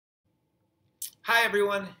Hi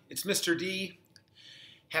everyone, it's Mr. D.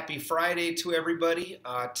 Happy Friday to everybody.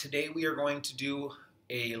 Today we are going to do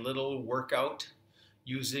a little workout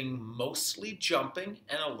using mostly jumping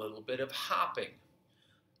and a little bit of hopping.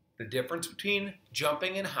 The difference between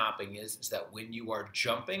jumping and hopping is that when you are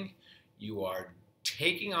jumping, you are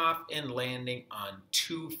taking off and landing on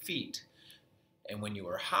 2 feet. And when you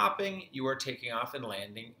are hopping, you are taking off and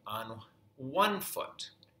landing on 1 foot.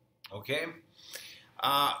 Okay?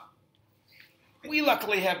 We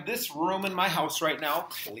luckily have this room in my house right now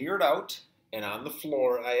cleared out, and on the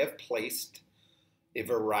floor I have placed a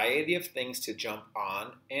variety of things to jump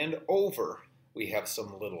on and over. We have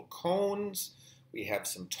some little cones, we have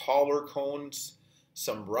some taller cones,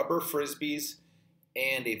 some rubber frisbees,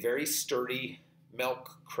 and a very sturdy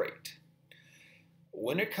milk crate.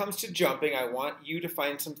 When it comes to jumping, I want you to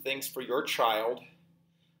find some things for your child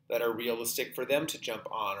that are realistic for them to jump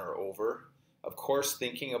on or over. Of course,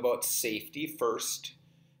 thinking about safety first,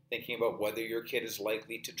 thinking about whether your kid is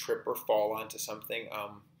likely to trip or fall onto something.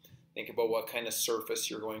 Think about what kind of surface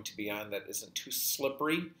you're going to be on that isn't too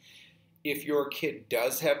slippery. If your kid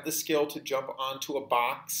does have the skill to jump onto a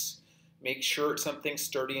box, make sure it's something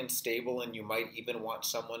sturdy and stable, and you might even want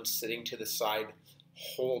someone sitting to the side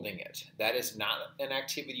holding it. That is not an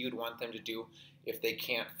activity you'd want them to do if they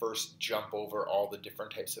can't first jump over all the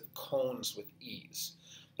different types of cones with ease.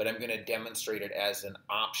 But I'm going to demonstrate it as an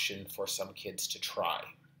option for some kids to try.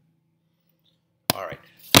 All right.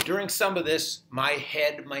 During some of this, my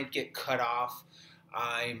head might get cut off.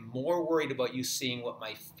 I'm more worried about you seeing what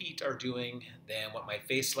my feet are doing than what my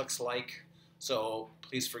face looks like. So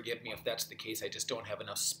please forgive me if that's the case. I just don't have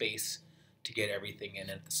enough space to get everything in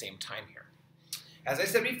at the same time here. As I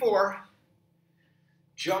said before,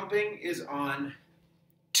 jumping is on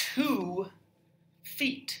 2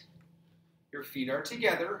 feet. Your feet are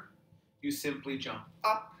together. You simply jump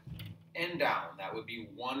up and down. That would be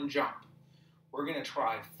 1 jump. We're going to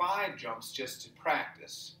try 5 jumps just to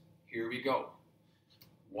practice. Here we go.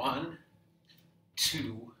 1,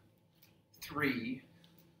 2, 3,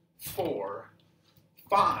 4,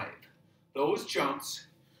 5. Those jumps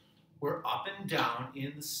were up and down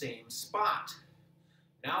in the same spot.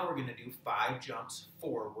 Now we're going to do 5 jumps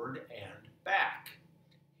forward and back.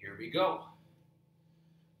 Here we go.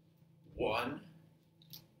 1,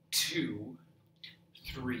 2,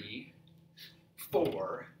 3,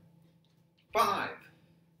 4, 5.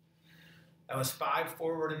 That was 5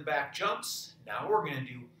 forward and back jumps. Now we're going to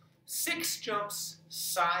do 6 jumps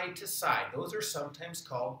side to side. Those are sometimes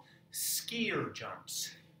called skier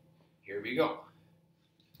jumps. Here we go.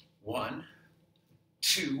 1,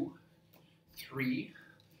 2, 3,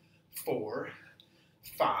 4,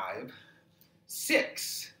 5,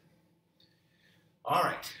 6. All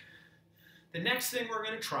right. The next thing we're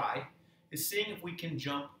going to try is seeing if we can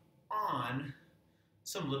jump on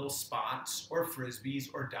some little spots or frisbees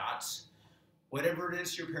or dots. Whatever it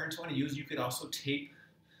is your parents want to use, you could also tape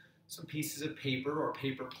some pieces of paper or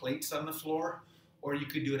paper plates on the floor, or you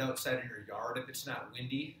could do it outside in your yard if it's not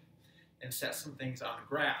windy and set some things on the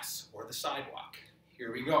grass or the sidewalk.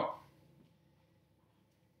 Here we go.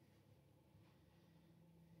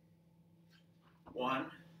 1,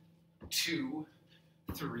 2,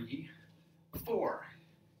 3, 4.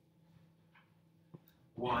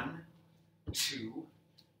 1, 2,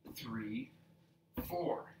 3,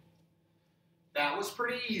 4. That was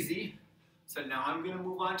pretty easy. So now I'm going to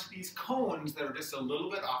move on to these cones that are just a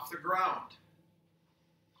little bit off the ground.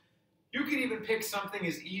 You could even pick something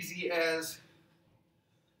as easy as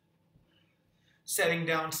setting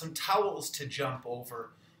down some towels to jump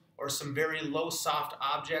over, or some very low soft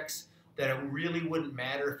objects that it really wouldn't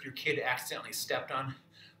matter if your kid accidentally stepped on,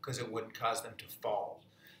 because it wouldn't cause them to fall.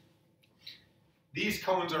 These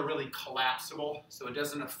cones are really collapsible, so it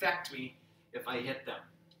doesn't affect me if I hit them.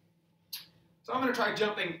 So I'm going to try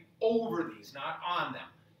jumping over these, not on them.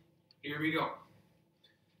 Here we go.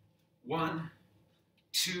 1,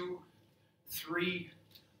 2, 3,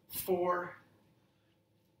 4,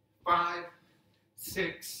 5,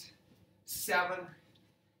 6, 7,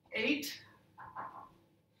 8.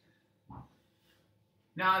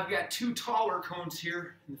 Now I've got 2 taller cones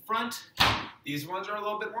here in the front. These ones are a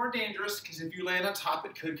little bit more dangerous because if you land on top,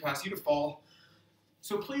 it could cause you to fall.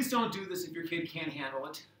 So please don't do this if your kid can't handle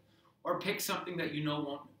it, or pick something that you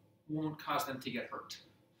know won't cause them to get hurt.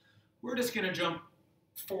 We're just going to jump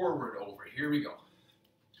forward over. Here we go.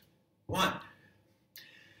 1.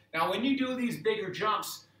 Now when you do these bigger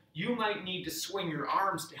jumps, you might need to swing your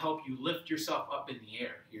arms to help you lift yourself up in the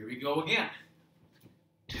air. Here we go again.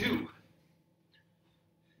 2,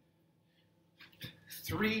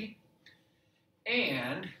 3,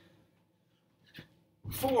 and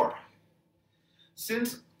 4.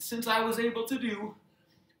 Since I was able to do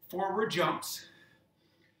forward jumps,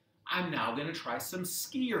 I'm now going to try some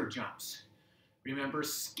skier jumps. Remember,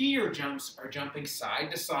 skier jumps are jumping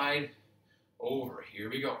side to side over.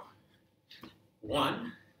 Here we go.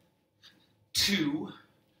 1, 2,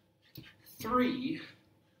 3,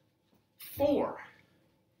 4.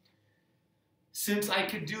 Since I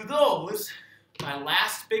could do those, my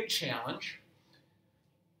last big challenge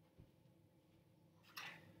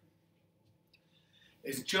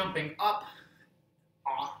is jumping up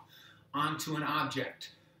onto an object.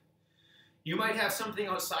 You might have something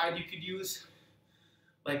outside you could use,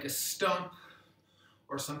 like a stump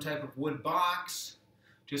or some type of wood box.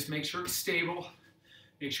 Just make sure it's stable.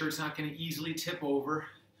 Make sure it's not going to easily tip over.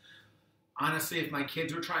 Honestly, if my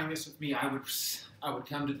kids were trying this with me, I would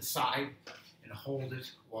come to the side and hold it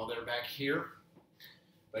while they're back here.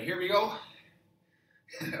 But here we go.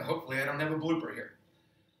 Hopefully I don't have a blooper here.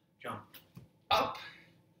 Jump up,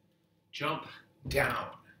 jump down.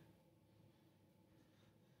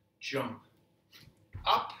 Jump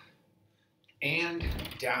up and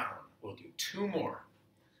down. We'll do 2 more.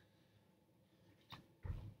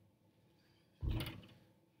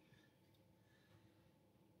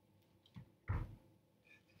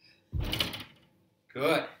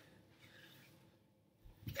 Good.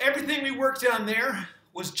 Everything we worked on there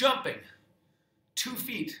was jumping. 2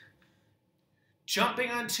 feet. Jumping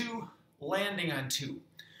on 2, landing on 2.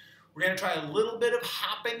 We're going to try a little bit of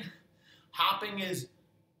hopping. Hopping is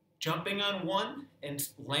jumping on 1 and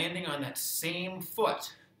landing on that same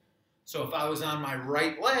foot. So if I was on my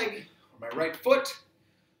right leg, or my right foot,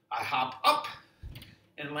 I hop up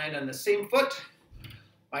and land on the same foot.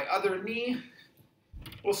 My other knee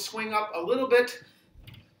will swing up a little bit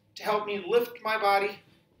to help me lift my body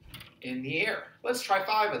in the air. Let's try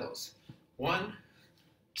 5 of those. 1,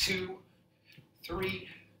 2, 3,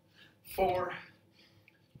 4,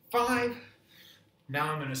 5.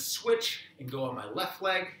 Now I'm going to switch and go on my left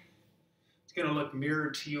leg. It's going to look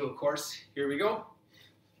mirrored to you, of course. Here we go.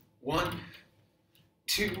 1,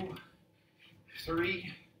 2,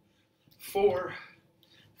 3, 4,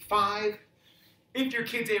 5. If your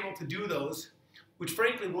kid's able to do those, which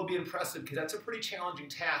frankly will be impressive because that's a pretty challenging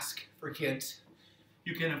task for kids,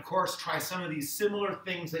 you can, of course, try some of these similar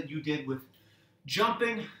things that you did with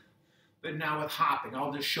jumping, but now with hopping.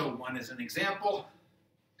 I'll just show one as an example.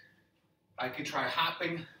 I could try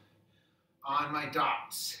hopping on my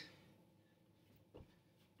dots.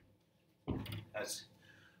 That's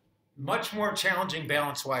much more challenging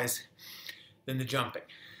balance-wise than the jumping.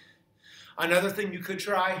 Another thing you could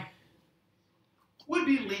try would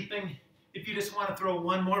be leaping, if you just want to throw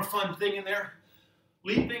one more fun thing in there.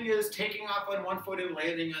 Leaping is taking off on one foot and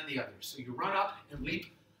landing on the other. So you run up and leap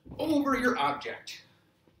over your object.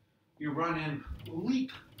 You run and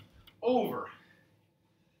leap over.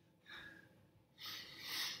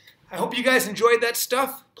 I hope you guys enjoyed that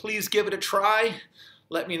stuff. Please give it a try.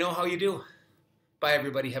 Let me know how you do. Bye,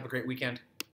 everybody. Have a great weekend.